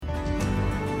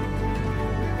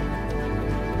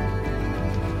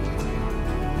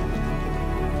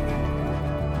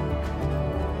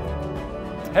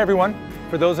Hey everyone,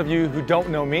 for those of you who don't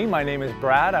know me, my name is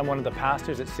Brad. I'm one of the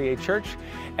pastors at CA Church,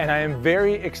 and I am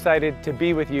very excited to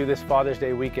be with you this Father's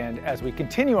Day weekend as we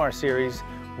continue our series,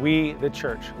 We the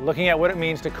Church, looking at what it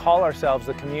means to call ourselves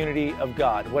the community of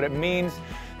God, what it means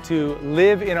to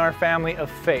live in our family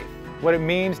of faith, what it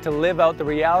means to live out the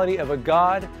reality of a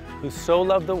God who so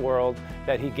loved the world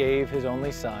that he gave his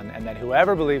only Son, and that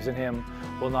whoever believes in him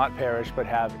will not perish but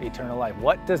have eternal life.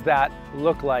 What does that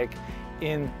look like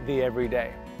in the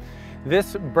everyday?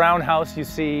 This brown house you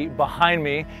see behind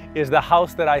me is the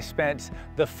house that I spent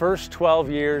the first 12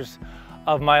 years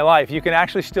of my life. You can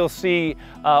actually still see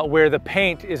where the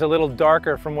paint is a little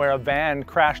darker from where a van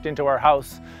crashed into our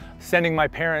house, sending my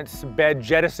parents' bed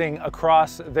jettisoning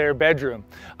across their bedroom.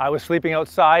 I was sleeping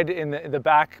outside in the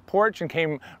back porch and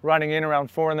came running in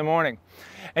around 4 in the morning.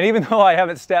 And even though I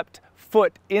haven't stepped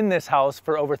foot in this house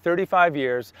for over 35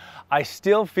 years, I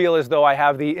still feel as though I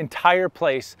have the entire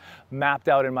place mapped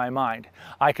out in my mind.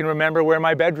 I can remember where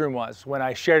my bedroom was when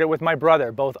I shared it with my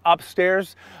brother, both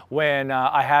upstairs when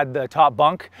I had the top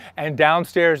bunk and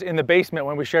downstairs in the basement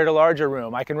when we shared a larger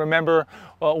room. I can remember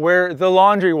where the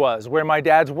laundry was, where my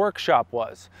dad's workshop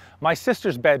was, my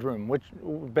sister's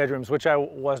bedrooms, which I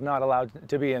was not allowed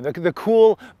to be in, the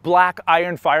cool black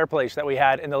iron fireplace that we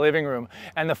had in the living room,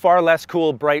 and the far less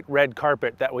cool bright red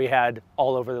carpet that we had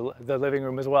all over the living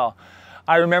room as well.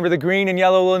 I remember the green and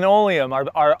yellow linoleum,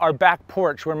 our back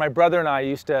porch where my brother and I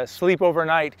used to sleep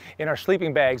overnight in our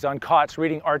sleeping bags on cots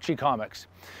reading Archie comics.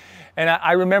 And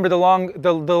I remember the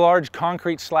large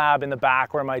concrete slab in the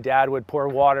back where my dad would pour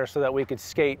water so that we could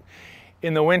skate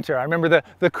in the winter. I remember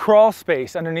the crawl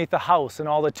space underneath the house and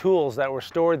all the tools that were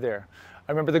stored there.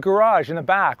 I remember the garage in the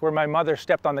back where my mother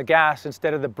stepped on the gas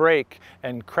instead of the brake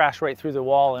and crashed right through the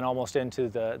wall and almost into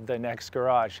the next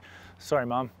garage. Sorry,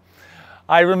 Mom.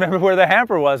 I remember where the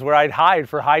hamper was, where I'd hide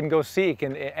for hide and go seek,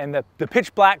 and the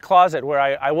pitch black closet where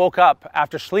I woke up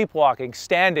after sleepwalking,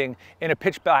 standing in a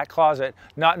pitch black closet,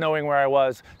 not knowing where I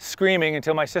was, screaming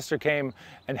until my sister came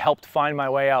and helped find my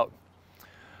way out.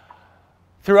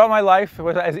 Throughout my life,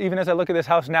 even as I look at this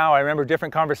house now, I remember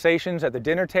different conversations at the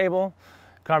dinner table,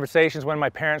 conversations when my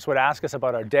parents would ask us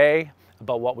about our day,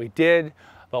 about what we did,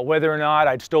 about whether or not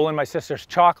I'd stolen my sister's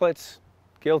chocolates.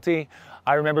 Guilty.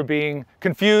 I remember being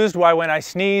confused why when I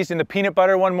sneezed in the peanut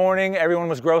butter one morning, everyone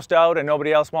was grossed out and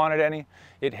nobody else wanted any.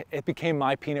 It became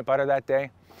my peanut butter that day.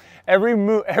 Every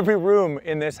room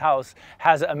in this house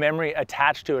has a memory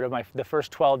attached to it of the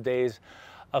first 12 days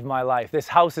of my life. This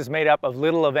house is made up of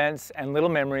little events and little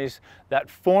memories that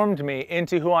formed me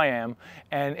into who I am,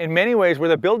 and in many ways were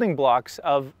the building blocks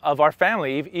of our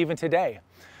family even today.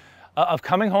 Of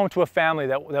coming home to a family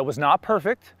that was not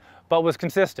perfect, but was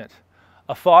consistent.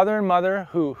 A father and mother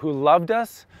who loved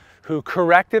us, who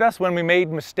corrected us when we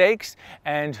made mistakes,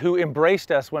 and who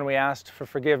embraced us when we asked for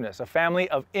forgiveness. A family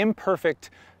of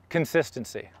imperfect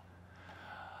consistency.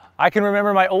 I can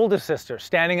remember my oldest sister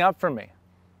standing up for me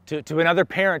to another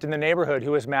parent in the neighborhood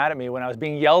who was mad at me when I was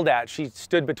being yelled at. She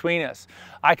stood between us.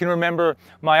 I can remember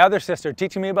my other sister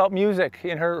teaching me about music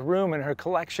in her room and her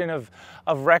collection of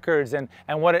records, and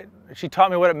she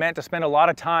taught me what it meant to spend a lot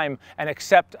of time and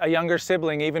accept a younger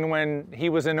sibling even when he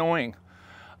was annoying.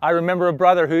 I remember a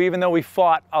brother who, even though we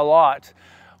fought a lot,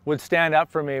 would stand up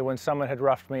for me when someone had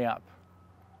roughed me up.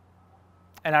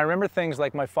 And I remember things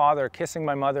like my father kissing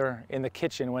my mother in the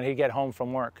kitchen when he'd get home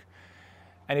from work.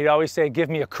 And he'd always say, "Give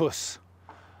me a kuss."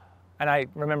 And I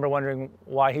remember wondering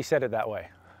why he said it that way.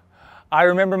 I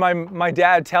remember my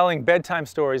dad telling bedtime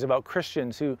stories about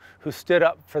Christians who stood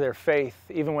up for their faith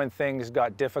even when things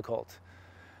got difficult.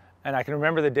 And I can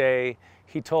remember the day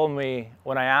he told me,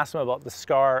 when I asked him about the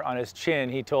scar on his chin,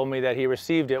 he told me that he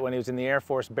received it when he was in the Air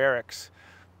Force barracks,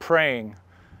 praying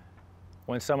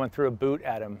when someone threw a boot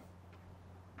at him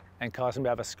and caused him to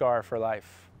have a scar for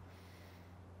life.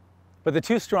 But the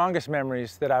two strongest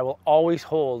memories that I will always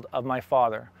hold of my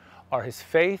father are his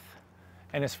faith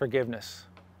and his forgiveness.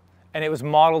 And it was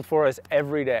modeled for us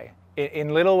every day,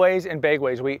 in little ways and big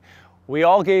ways. We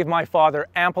all gave my father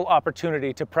ample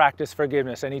opportunity to practice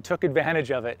forgiveness, and he took advantage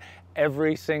of it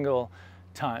every single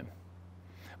time.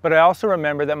 But I also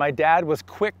remember that my dad was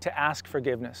quick to ask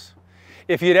forgiveness.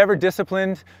 If he had ever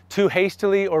disciplined too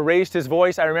hastily or raised his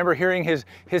voice, I remember hearing his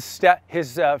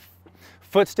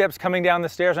footsteps coming down the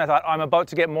stairs, and I thought, I'm about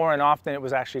to get more, and often it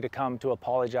was actually to come to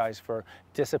apologize for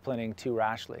disciplining too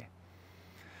rashly.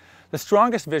 The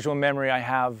strongest visual memory I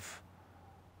have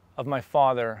of my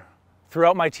father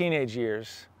throughout my teenage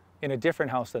years, in a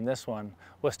different house than this one,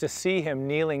 was to see him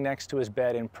kneeling next to his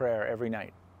bed in prayer every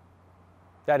night.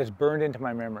 That is burned into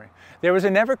my memory. There was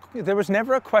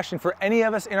never a question for any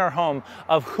of us in our home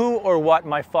of who or what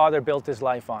my father built his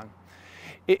life on.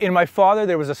 In my father,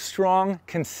 there was a strong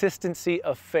consistency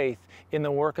of faith in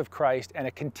the work of Christ and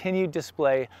a continued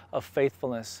display of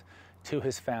faithfulness to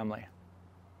his family.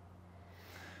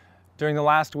 During the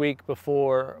last week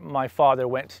before my father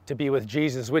went to be with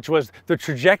Jesus, which was the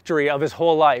trajectory of his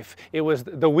whole life, it was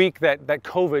the week that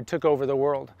COVID took over the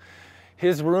world.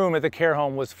 His room at the care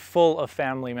home was full of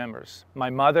family members. My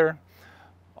mother,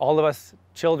 all of us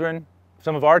children,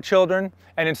 some of our children,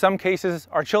 and in some cases,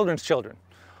 our children's children.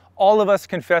 All of us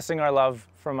confessing our love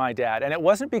for my dad. And it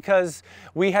wasn't because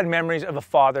we had memories of a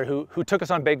father who took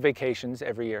us on big vacations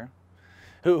every year,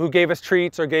 who gave us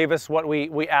treats or gave us what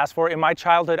we asked for. In my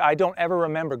childhood, I don't ever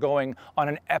remember going on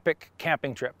an epic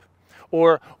camping trip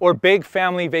or big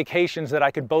family vacations that I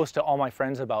could boast to all my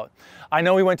friends about. I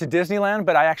know we went to Disneyland,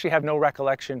 but I actually have no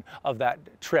recollection of that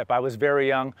trip. I was very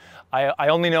young. I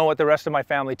only know what the rest of my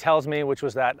family tells me, which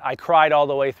was that I cried all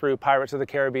the way through Pirates of the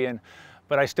Caribbean,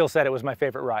 but I still said it was my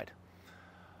favorite ride.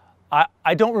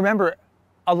 I don't remember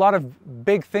a lot of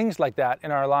big things like that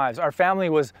in our lives. Our family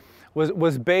was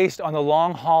based on the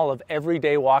long haul of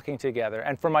everyday walking together.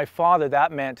 And for my father,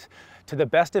 that meant, to the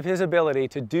best of his ability,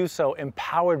 to do so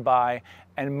empowered by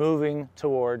and moving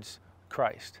towards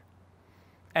Christ.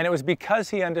 And it was because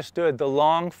he understood the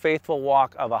long, faithful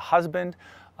walk of a husband,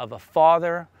 of a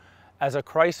father, as a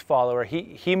Christ follower.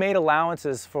 He made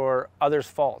allowances for others'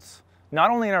 faults, not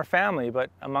only in our family, but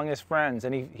among his friends.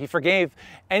 And he forgave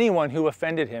anyone who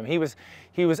offended him. He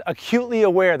was acutely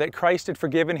aware that Christ had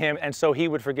forgiven him, and so he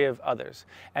would forgive others.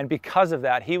 And because of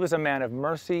that, he was a man of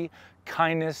mercy,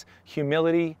 kindness,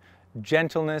 humility,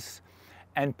 gentleness,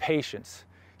 and patience.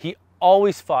 He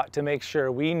always fought to make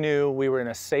sure we knew we were in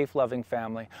a safe, loving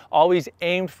family. Always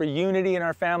aimed for unity in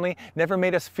our family, never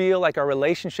made us feel like our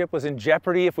relationship was in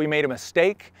jeopardy if we made a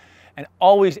mistake, and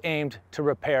always aimed to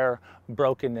repair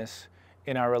brokenness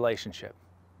in our relationship.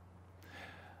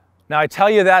 Now, I tell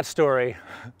you that story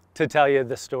to tell you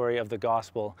the story of the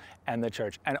gospel and the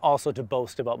church, and also to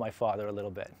boast about my father a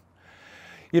little bit.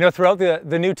 You know, throughout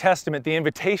the New Testament, the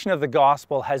invitation of the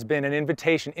gospel has been an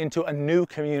invitation into a new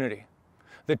community,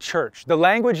 the church. The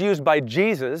language used by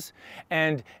Jesus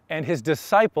and his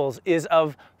disciples is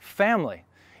of family.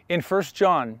 In 1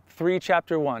 John 3,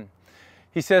 chapter 1,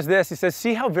 he says this, he says,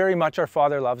 "See how very much our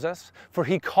Father loves us, for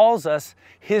he calls us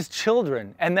his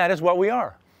children, and that is what we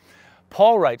are."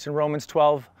 Paul writes in Romans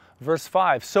 12, verse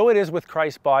 5, "So it is with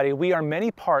Christ's body. We are many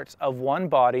parts of one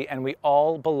body, and we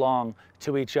all belong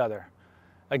to each other."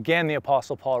 Again, the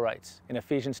Apostle Paul writes in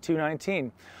Ephesians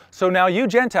 2:19, "So now you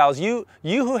Gentiles, you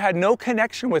who had no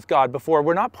connection with God before,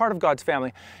 were not part of God's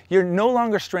family, you're no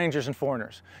longer strangers and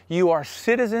foreigners. You are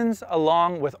citizens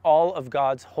along with all of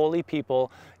God's holy people.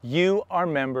 You are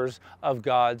members of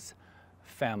God's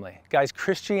family." Guys,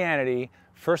 Christianity,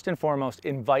 first and foremost,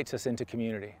 invites us into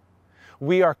community.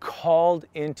 We are called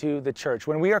into the church.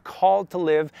 When we are called to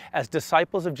live as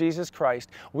disciples of Jesus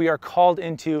Christ, we are called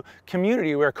into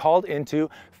community. We are called into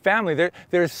family.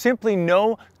 There is simply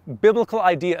no biblical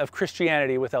idea of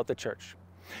Christianity without the church.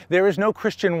 There is no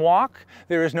Christian walk,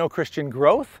 there is no Christian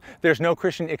growth, there's no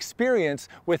Christian experience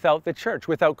without the church,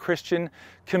 without Christian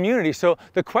community. So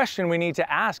the question we need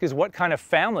to ask is, what kind of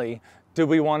family do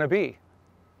we want to be?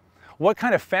 What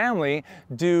kind of family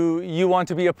do you want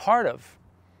to be a part of?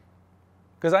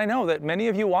 Because I know that many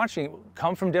of you watching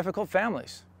come from difficult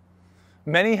families.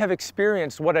 Many have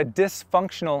experienced what a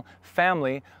dysfunctional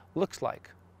family looks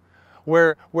like,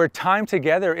 where time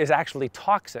together is actually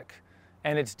toxic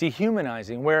and it's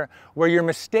dehumanizing, where your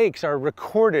mistakes are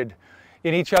recorded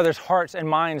in each other's hearts and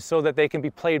minds so that they can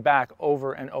be played back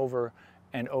over and over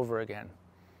and over again.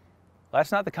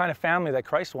 That's not the kind of family that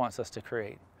Christ wants us to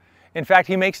create. In fact,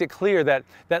 he makes it clear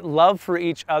that love for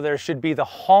each other should be the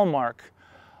hallmark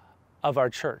of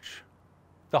our church,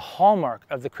 the hallmark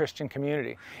of the Christian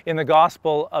community. In the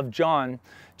Gospel of John,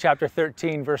 chapter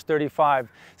 13, verse 35,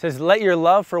 it says, "Let your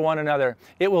love for one another,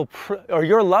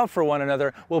 your love for one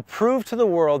another will prove to the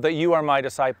world that you are my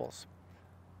disciples."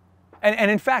 And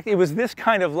in fact, it was this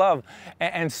kind of love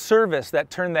and service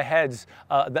that turned the head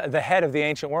of the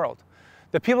ancient world.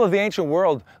 The people of the ancient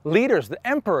world, leaders, the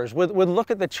emperors, would look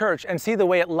at the church and see the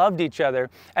way it loved each other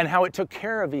and how it took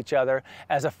care of each other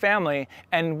as a family,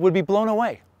 and would be blown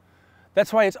away.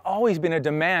 That's why it's always been a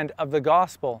demand of the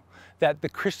gospel that the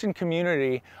Christian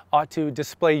community ought to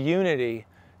display unity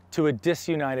to a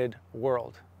disunited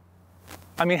world.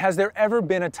 I mean, has there ever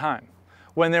been a time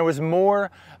when this was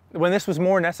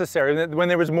more necessary, when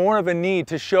there was more of a need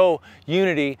to show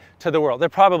unity to the world? There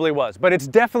probably was, but it's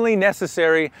definitely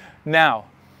necessary now.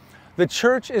 The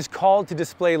church is called to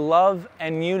display love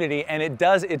and unity, and it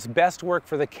does its best work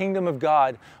for the kingdom of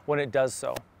God when it does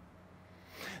so.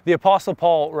 The Apostle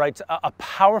Paul writes a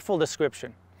powerful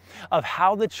description of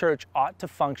how the church ought to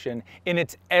function in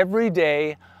its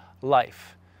everyday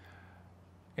life.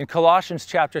 In Colossians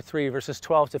chapter 3, verses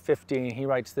 12 to 15, he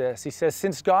writes this. He says,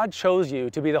 "Since God chose you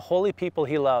to be the holy people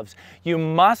he loves, you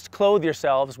must clothe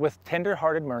yourselves with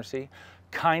tender-hearted mercy,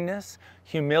 kindness,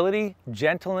 humility,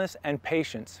 gentleness, and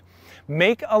patience.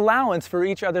 Make allowance for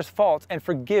each other's faults and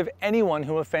forgive anyone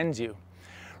who offends you.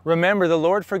 Remember, the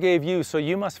Lord forgave you, so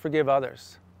you must forgive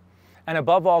others. And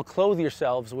above all, clothe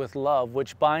yourselves with love,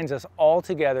 which binds us all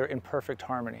together in perfect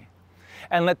harmony.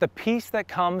 And let the peace that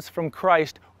comes from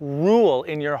Christ rule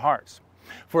in your hearts.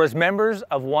 For as members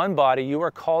of one body, you are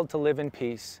called to live in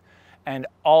peace and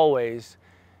always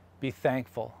be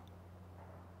thankful."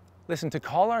 Listen, to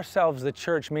call ourselves the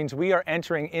church means we are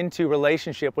entering into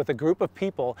relationship with a group of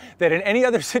people that in any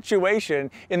other situation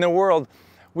in the world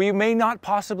we may not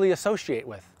possibly associate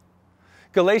with.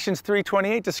 Galatians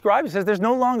 3:28 describes it, says there's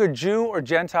no longer Jew or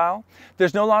Gentile,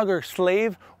 there's no longer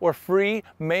slave or free,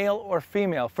 male or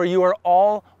female, for you are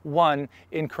all one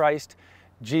in Christ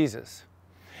Jesus.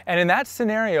 And in that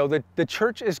scenario, the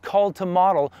church is called to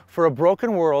model for a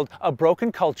broken world, a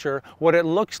broken culture, what it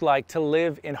looks like to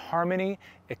live in harmony,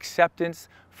 acceptance,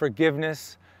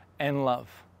 forgiveness, and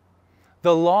love.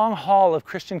 The long haul of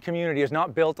Christian community is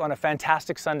not built on a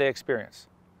fantastic Sunday experience.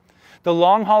 The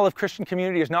long haul of Christian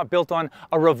community is not built on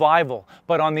a revival,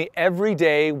 but on the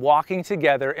everyday walking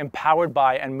together, empowered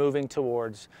by and moving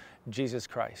towards Jesus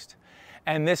Christ.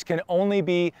 And this can only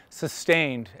be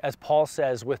sustained, as Paul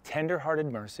says, with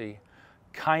tender-hearted mercy,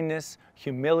 kindness,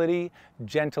 humility,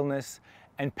 gentleness,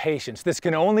 and patience. This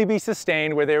can only be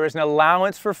sustained where there is an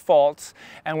allowance for faults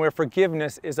and where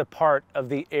forgiveness is a part of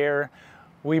the air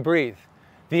we breathe.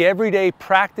 The everyday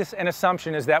practice and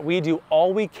assumption is that we do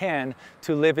all we can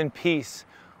to live in peace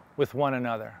with one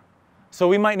another. So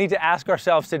we might need to ask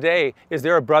ourselves today, is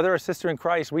there a brother or sister in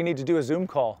Christ we need to do a Zoom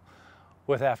call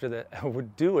with after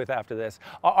this?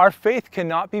 Our faith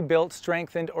cannot be built,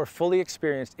 strengthened, or fully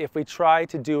experienced if we try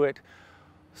to do it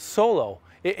solo.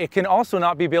 It can also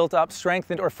not be built up,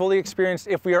 strengthened, or fully experienced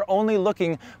if we are only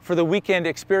looking for the weekend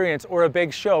experience or a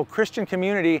big show. Christian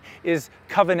community is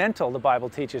covenantal, the Bible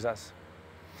teaches us.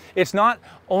 It's not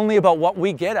only about what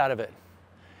we get out of it.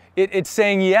 It's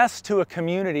saying yes to a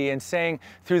community and saying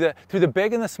through the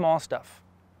big and the small stuff,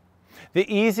 the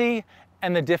easy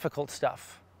and the difficult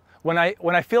stuff. When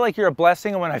I feel like you're a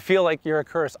blessing and when I feel like you're a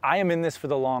curse, I am in this for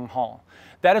the long haul.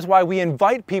 That is why we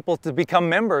invite people to become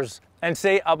members and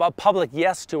say a public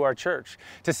yes to our church,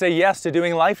 to say yes to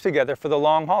doing life together for the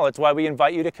long haul. It's why we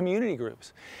invite you to community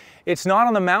groups. It's not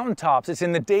on the mountaintops, it's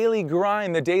in the daily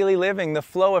grind, the daily living, the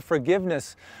flow of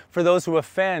forgiveness for those who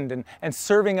offend, and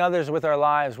serving others with our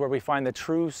lives where we find the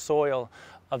true soil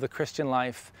of the Christian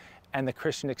life and the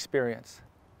Christian experience.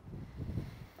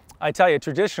 I tell you,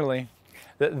 traditionally,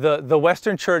 the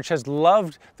Western church has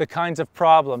loved the kinds of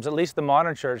problems, at least the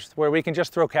modern church, where we can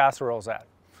just throw casseroles at.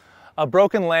 A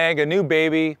broken leg, a new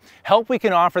baby, help we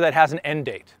can offer that has an end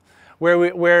date. Where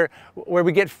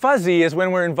we get fuzzy is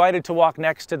when we're invited to walk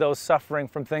next to those suffering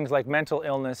from things like mental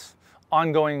illness,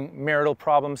 ongoing marital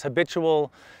problems,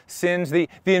 habitual sins, the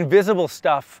invisible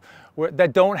stuff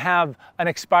that don't have an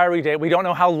expiry date. We don't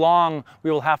know how long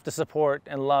we will have to support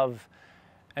and love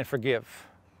and forgive.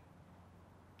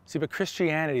 See, but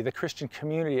Christianity, the Christian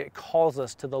community, it calls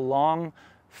us to the long,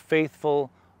 faithful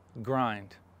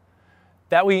grind.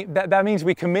 That means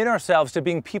we commit ourselves to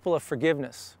being people of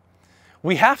forgiveness.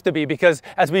 We have to be, because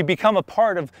as we become a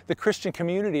part of the Christian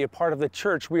community, a part of the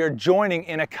church, we are joining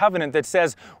in a covenant that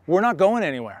says we're not going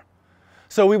anywhere.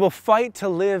 So we will fight to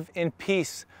live in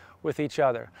peace with each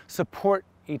other, support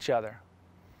each other.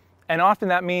 And often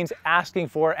that means asking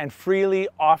for and freely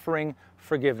offering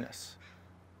forgiveness.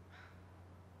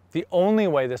 The only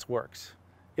way this works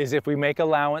is if we make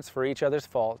allowance for each other's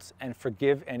faults and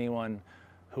forgive anyone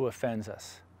who offends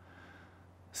us.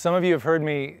 Some of you have heard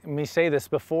me say this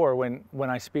before when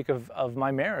I speak of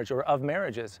my marriage or of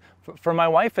marriages. For my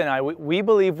wife and I, we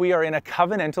believe we are in a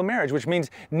covenantal marriage, which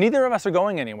means neither of us are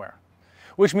going anywhere.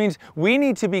 Which means we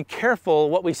need to be careful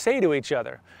what we say to each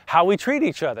other, how we treat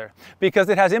each other, because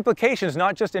it has implications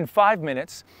not just in 5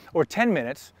 minutes or 10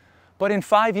 minutes, but in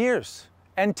 5 years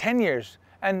and 10 years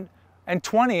and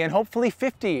 20 and hopefully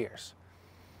 50 years.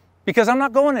 Because I'm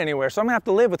not going anywhere, so I'm going to have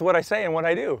to live with what I say and what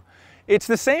I do. It's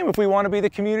the same if we want to be the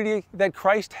community that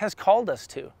Christ has called us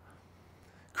to.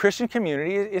 Christian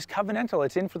community is covenantal.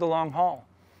 It's in for the long haul.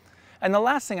 And the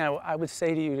last thing I would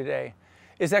say to you today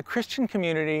is that Christian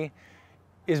community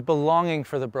is belonging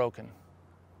for the broken.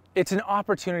 It's an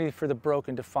opportunity for the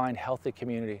broken to find healthy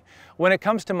community. When it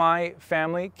comes to my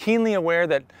family, keenly aware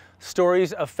that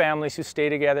stories of families who stay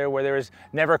together where there is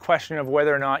never a question of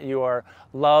whether or not you are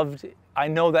loved, I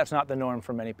know that's not the norm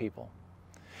for many people.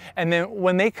 And then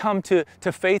when they come to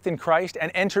faith in Christ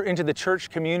and enter into the church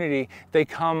community, they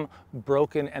come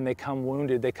broken and they come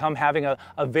wounded. They come having a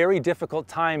very difficult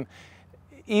time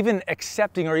even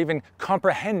accepting or even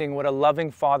comprehending what a loving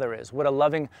Father is, what a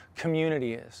loving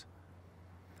community is.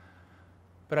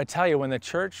 But I tell you, when the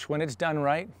church, when it's done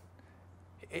right,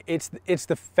 it's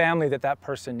the family that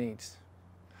person needs.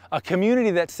 A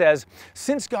community that says,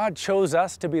 since God chose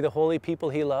us to be the holy people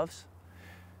He loves,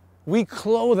 we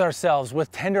clothe ourselves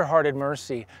with tender-hearted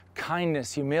mercy,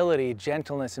 kindness, humility,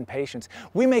 gentleness, and patience.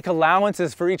 We make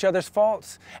allowances for each other's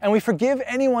faults, and we forgive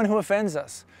anyone who offends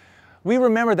us. We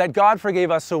remember that God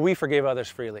forgave us, so we forgave others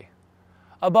freely.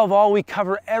 Above all, we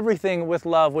cover everything with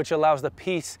love, which allows the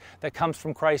peace that comes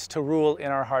from Christ to rule in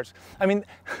our hearts. I mean,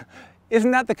 isn't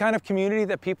that the kind of community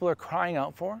that people are crying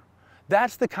out for?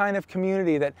 That's the kind of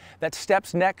community that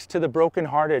steps next to the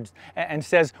brokenhearted and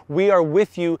says, we are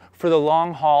with you for the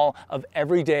long haul of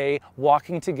every day,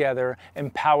 walking together,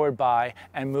 empowered by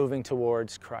and moving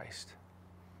towards Christ.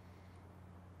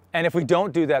 And if we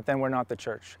don't do that, then we're not the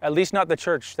church, at least not the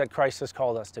church that Christ has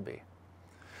called us to be.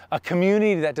 A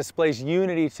community that displays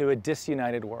unity to a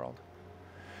disunited world.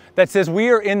 That says we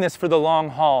are in this for the long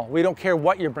haul. We don't care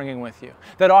what you're bringing with you.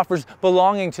 That offers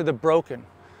belonging to the broken.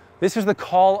 This is the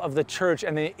call of the church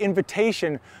and the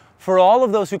invitation for all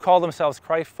of those who call themselves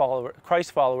Christ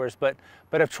followers, but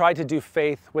have tried to do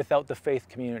faith without the faith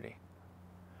community.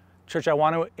 Church, I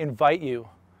want to invite you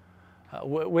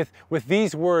with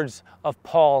these words of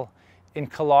Paul in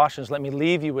Colossians. Let me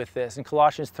leave you with this. In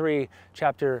Colossians 3,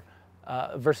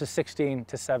 verses 16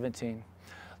 to 17.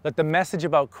 Let the message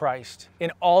about Christ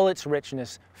in all its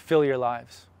richness fill your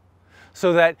lives,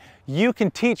 so that you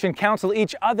can teach and counsel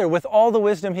each other with all the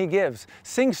wisdom He gives.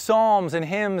 Sing psalms and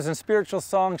hymns and spiritual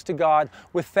songs to God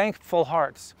with thankful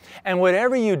hearts. And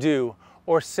whatever you do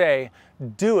or say,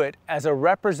 do it as a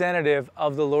representative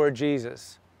of the Lord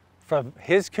Jesus, from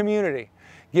His community,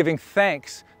 giving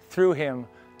thanks through Him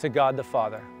to God the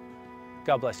Father.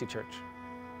 God bless you, church.